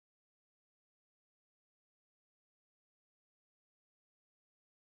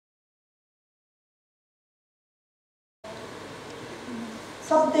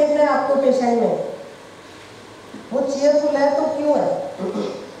सब देख रहे हैं आपको पेशेंट में, वो चीयरफुल है तो क्यों है?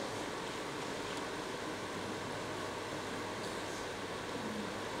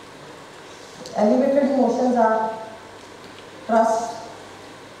 Elevated emotions are trust,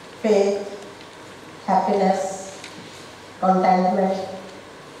 faith, happiness, containment.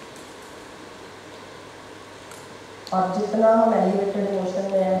 और जितना हम एलिवेटेड इमोशन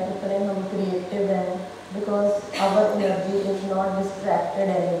में हैं उतने हम क्रिएटिव हैं, because our energy is not distracted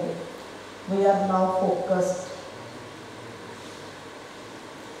anyway, we are now focused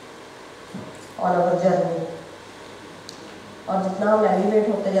on our journey. और जितना हम एलिवेट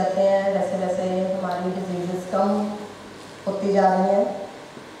होते जाते हैं वैसे वैसे हमारी डिजीजेस कम होती जा रही हैं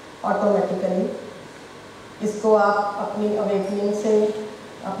ऑटोमेटिकली। इसको आप अपनी अवेकनिंग से,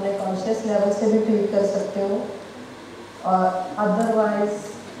 अपने कॉन्शियस लेवल से भी ट्रीट कर सकते हो। और otherwise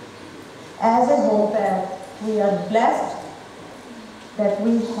as a homeopath we are blessed that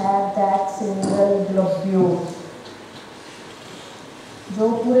we have that single globule जो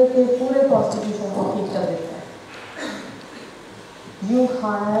पूरे के पूरे कॉन्स्टिट्यूशन को ठीक कर देता है। You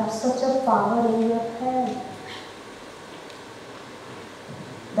have such a power in your hand.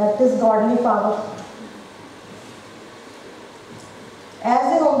 That is godly power. As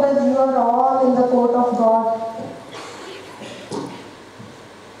a homeopathy, you are all in the court of God.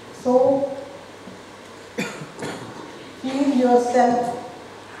 So, feel yourself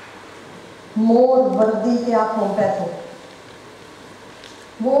more worthy कि आप होम्योपैथ हो।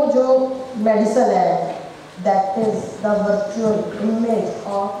 वो जो मेडिसिन है, that is the virtual image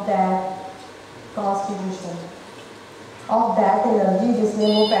of that constitution, of that energy जिसने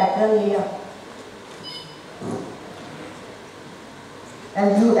वो pattern लिया, and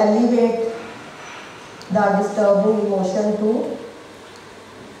you elevate the disturbing emotion to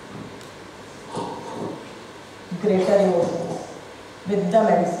greater emotions with the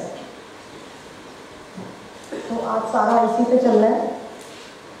medicine. तो आज सारा इसी पे चलना है,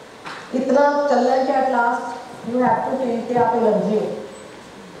 इतना चलना है कि at last you have to feel कि आप एनर्जी हो।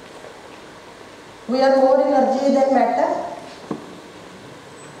 We are more energy then matter.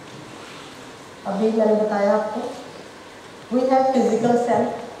 अभी मैंने बताया आपको, we have physical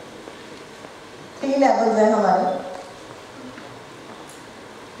self, 3 levels हैं हमारे।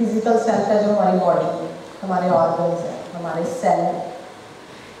 फिजिकल सेल्फ है जो हमारी बॉडी, हमारे ऑर्गन्स हैं, हमारे सेल हैं।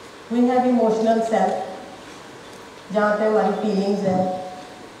 वी हैव इमोशनल सेल्फ जहाँ पे हमारी फीलिंग्स हैं,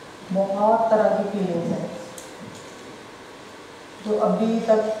 बहुत तरह की फीलिंग्स हैं जो अभी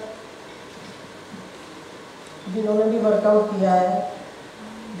तक जिन्होंने भी वर्कआउट किया है,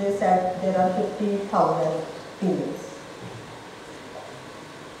 they said there are 50,000 feelings.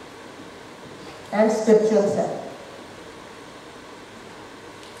 And spiritual self,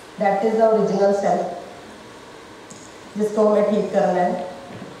 that is the original self जिसको हमें ठीक करना है,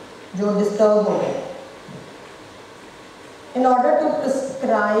 जो डिस्टर्ब हो गए। In order to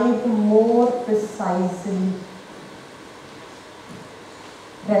prescribe more precisely,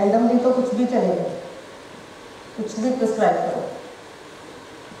 randomly तो कुछ भी चलेगा, कुछ भी prescribe करो।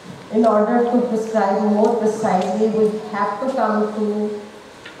 In order to prescribe more precisely, we have to come to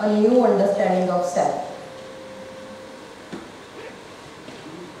a new understanding of self.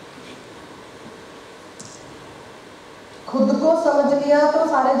 खुद को समझ लिया तो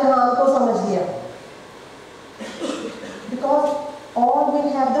सारे जहान को समझ लिया। Because all will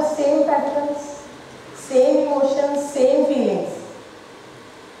have the same patterns, same emotions, same feelings.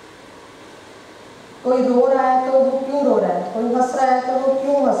 कोई रो रहा है तो वो क्यों रो रहा है, कोई हंस रहा है तो वो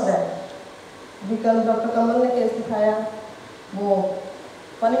क्यों हंस रहा है। अभी कल डॉक्टर कमल ने केस दिखाया, वो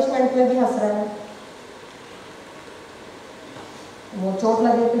पनिशमेंट में भी हंस रहा है, वो चोट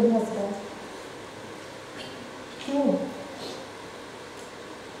लगे पे भी हंस रहा है। क्यों?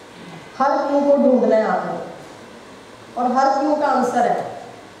 हर क्यों को ढूंढना है आपने, और हर क्यों का आंसर है।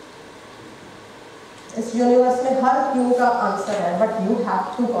 इस यूनिवर्स में हर क्यों का आंसर है, but you have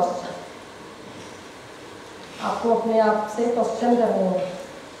to question. आपको अपने आप से क्वेश्चन करने हैं,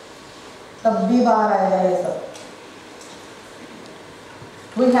 तब भी बाहर आएगा ये सब।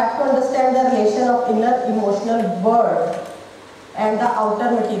 We have to understand the relation of inner emotional world and the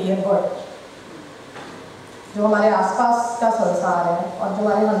outer material world. जो हमारे आसपास का संसार है और जो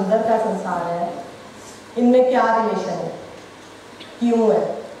हमारे अंदर का संसार है, इनमें क्या रिलेशन है, क्यों है।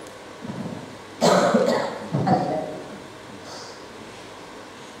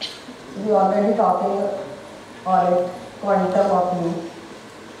 We already talking on it, quantum of you.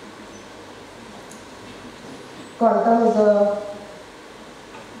 Quantum is a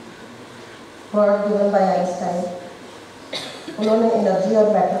word given by Einstein. उन्होंने एनर्जी और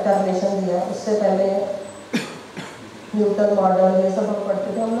मैटर का रिलेशन दिया। उससे पहले न्यूटन मॉडल, ये सब हम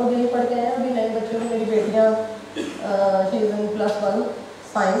पढ़ते थे। हम लोग यही पढ़ के आए हैं। अभी नए बच्चों को, मेरी बेटियाँ शी इज़ इन +1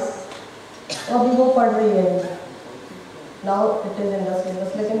 साइंस, तो अभी वो पढ़ रही है, now it is in the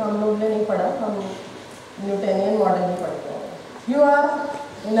syllabus. लेकिन हम लोग ने नहीं पढ़ा, हम न्यूटनियन मॉडल ही पढ़ते हैं। You are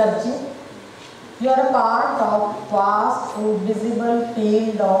energy, you are a part of vast invisible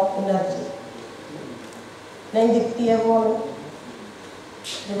field of energy. नहीं दिखती है वो हमें,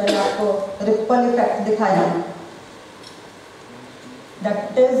 जो मैंने आपको रिपल इफेक्ट दिखाया,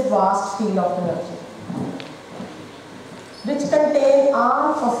 that is vast field of energy which contain all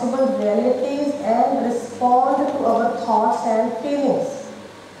possible realities and respond to our thoughts and feelings.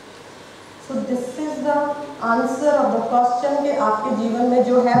 So this is the answer of the question कि आपके जीवन में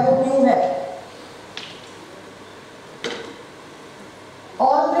जो है वो क्यों है।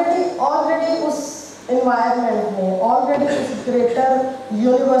 ऑलरेडी उस एनवायरनमेंट में, ऑलरेडी उस ग्रेटर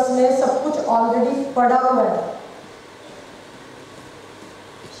यूनिवर्स में सब कुछ ऑलरेडी पड़ा हुआ है,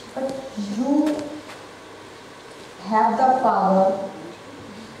 but you have the power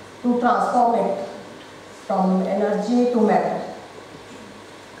to transform it from energy to matter.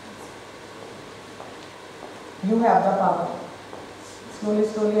 You have the power.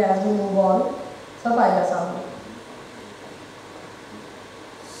 Slowly as we move on, सब आएगा सामने।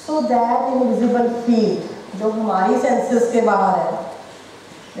 So that invisible field जो हमारी सेंसेस के बाहर है,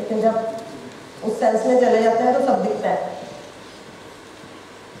 लेकिन जब उस सेंस में चले जाते हैं तो सब दिखता है।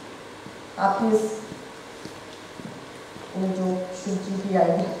 आपकी इस जो शिव जी की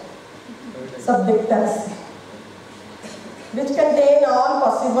आई है, सब दिखता है इससे। Which contain all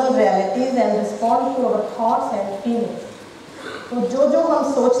possible realities and respond to our thoughts and feelings. तो जो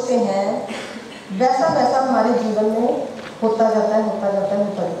हम सोचते हैं वैसा वैसा हमारे जीवन में होता जाता है।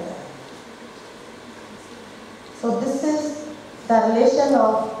 So this is the relation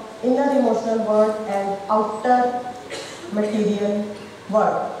of inner emotional world and outer material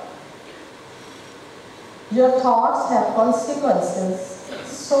world. Your thoughts have consequences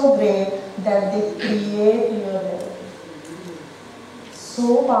so great that they create your reality. So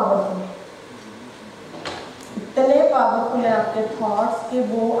powerful. इतने पावरफुल है आपके थॉट्स कि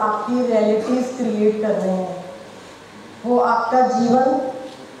वो आपकी रियलिटीज क्रिएट कर रहे हैं। वो आपका जीवन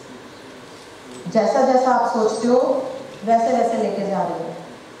जैसा जैसा आप सोचते हो वैसे वैसे लेके जा रहे हैं।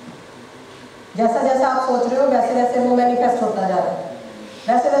 जैसा जैसा आप सोच रहे हो वैसे वैसे वो मैनिफेस्ट होता जा रहा है।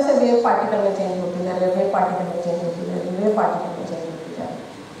 वैसे वैसे वेव पार्टिकल में चेंज होती जा रही है, वेव पार्टिकल में चेंज होती जा रही है, वेव पार्टिकल में चेंज होती जा रही है।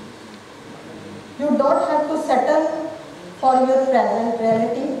 You don't have to settle for your present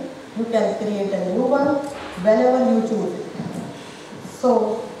reality, you can create a new one whenever you choose it. So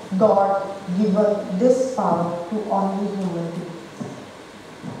God given this power to only human beings.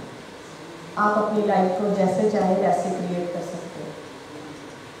 आप अपनी life को जैसे चाहे वैसे क्रिएट कर सकते हो।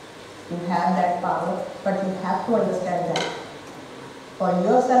 You have that power, but you have to understand that for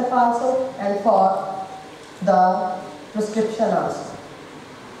yourself also and for the prescription also.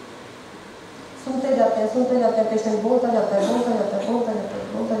 सुनते जाते हैं, पेशेंट बोलता जाता है,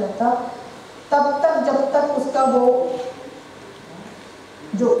 तब तक जब तक उसका वो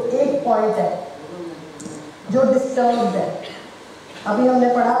जो एक पॉइंट है जो डिस्टर्ब है। अभी हमने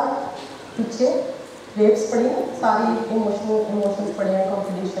पढ़ा पीछे वेव्स पढ़ी है, सारी इमोशंस पढ़े हैं,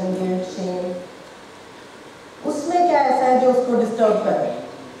 कॉम्पिटिशन, गिल्ट, शेम। उसमें क्या ऐसा है जो उसको डिस्टर्ब कर रहा है?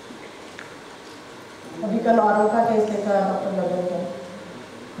 अभी कल औरों का केस लिखा है डॉक्टर गगन ने,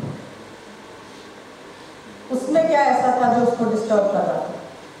 उसमें क्या ऐसा था जो उसको डिस्टर्ब कर रहा था?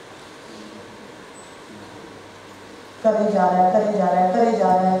 करे जा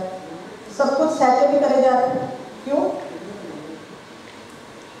रहा है, सब कुछ सह के भी करे जा रहा है। क्यों?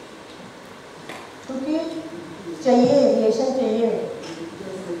 क्योंकि चाहिए, रिलेशन चाहिए,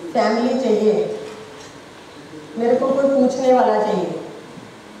 फैमिली चाहिए, मेरे को कोई पूछने वाला चाहिए।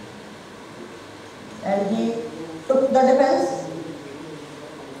 And he took the defence,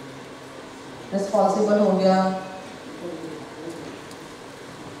 responsible हो गया,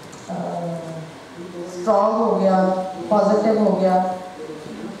 स्ट्रॉन्ग हो गया, पॉजिटिव हो गया।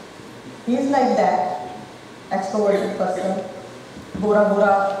 He is like that extroverted person. बुरा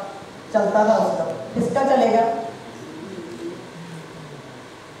चलता था उसका, किसका चलेगा?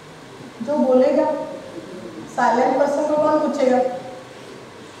 जो बोलेगा। साइलेंट पर्सन को कौन पूछेगा?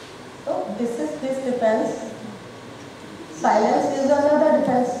 तो this is this defence. Silence is another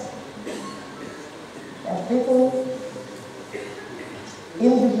defence. Everything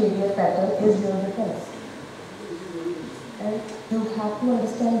in behavior pattern is your defense, and you have to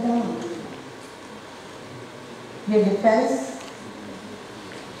understand that. ये डिफेंस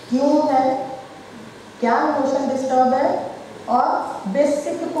क्यों है, क्या इमोशन डिस्टर्ब है और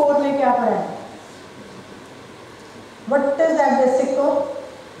बेसिक कोर में क्या पड़ा है। What is that basic core?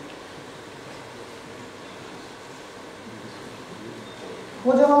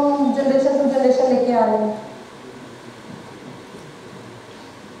 वो जो हम जनरेशन टू जनरेशन लेके आ रहे हैं,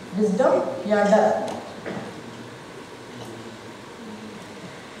 विजडम या डर?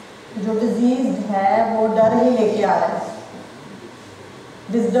 जो डिजीज है वो डर ही लेके आ रहा है,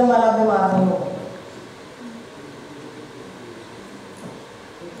 विजडम वाला बीमार नहीं हो।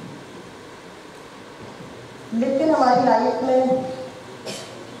 लेकिन हमारी लाइफ में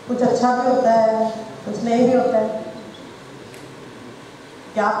कुछ अच्छा भी होता है, कुछ नहीं भी होता है।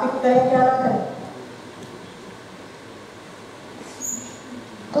 क्या पिक करें क्या ना करें?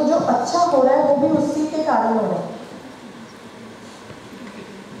 तो जो अच्छा हो रहा है वो भी उसी के कारण हो रहा है।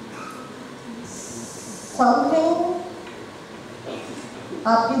 समथिंग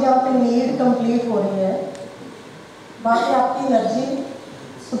आपकी जहाँ पे नीड कंप्लीट हो रही है वहाँ पे आपकी एनर्जी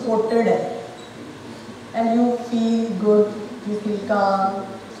सपोर्टेड है and you feel good, you feel काम,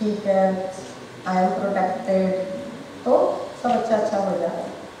 ठीक है, आई एम प्रोटेक्टेड, तो सब अच्छा हो जाए।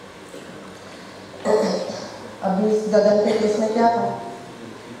 अभी इस गगन के केस में क्या था,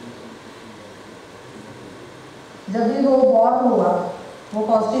 जब भी वो बॉर्न हुआ, वो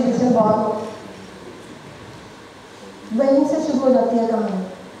कॉन्स्टिट्यूशन बॉर्न हुआ, वहीं से शुरू हो जाती है कहानी।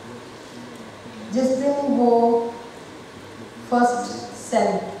 जिस दिन वो first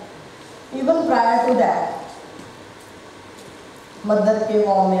cell, even prior to that, mother के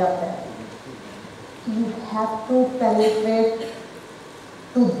वॉर्म में आता है, you have to penetrate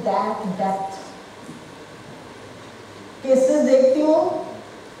to that depth. Cases देखती हूँ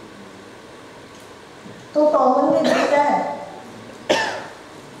तो कॉमनली देखता है,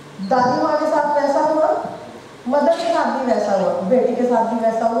 दादी माँ के साथ वैसा हुआ, मदर के साथ भी वैसा हुआ, बेटी के साथ भी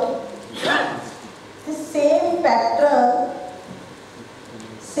वैसा हुआ। Same pattern,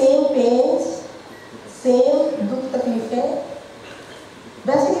 same pens, same दुख तकलीफें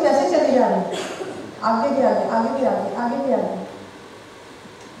वैसे की वैसे चली जा रही, आगे भी आगे, आगे भी आगे, आगे भी आगे।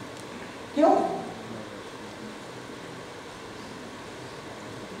 क्यों?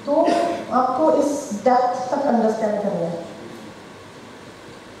 तो आपको इस डेप्थ तक अंडरस्टैंड करना है।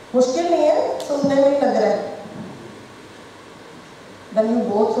 मुश्किल नहीं है, सुनने में लग रहा है। When you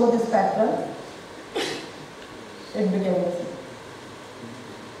go through this pattern, it becomes easy.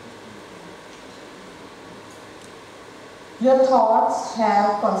 Your thoughts have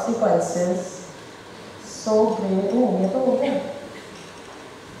consequences so great. Oh, ये तो हो गया।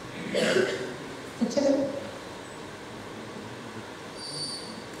 पीछे देखो।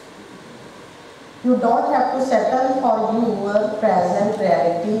 You don't have to settle for your present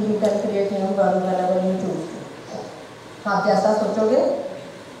reality. You can create new one whenever you choose. आप जैसा सोचोगे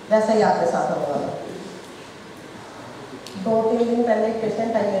वैसा ही आपके साथ होने वाला। 2-3 दिन पहले एक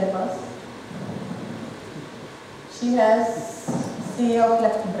पेशेंट आई मेरे पास। She has CA of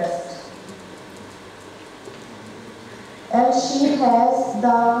left breast and she has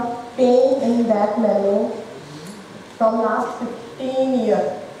the pain in that menu from last 15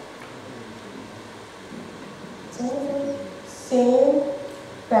 years. Same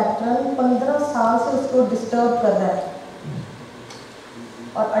pattern 15 साल से उसको डिस्टर्ब कर रहा है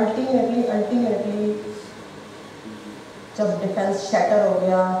और अल्टीमेटली जब डिफेंस शैटर हो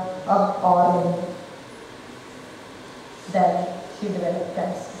गया, अब और नहीं, देन शी डेवलप्ड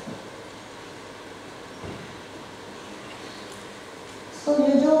कैंसर। सो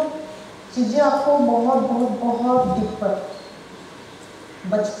ये जो चीज़ें आपको बहुत डीपर,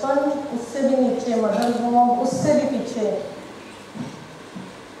 बचपन उससे भी नीचे, मदर होम उससे भी पीछे,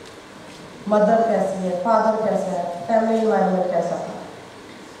 मदर कैसी है, फादर कैसा है, फैमिली एनवायरनमेंट कैसा था,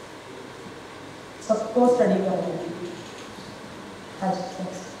 सबको स्टडी करना है।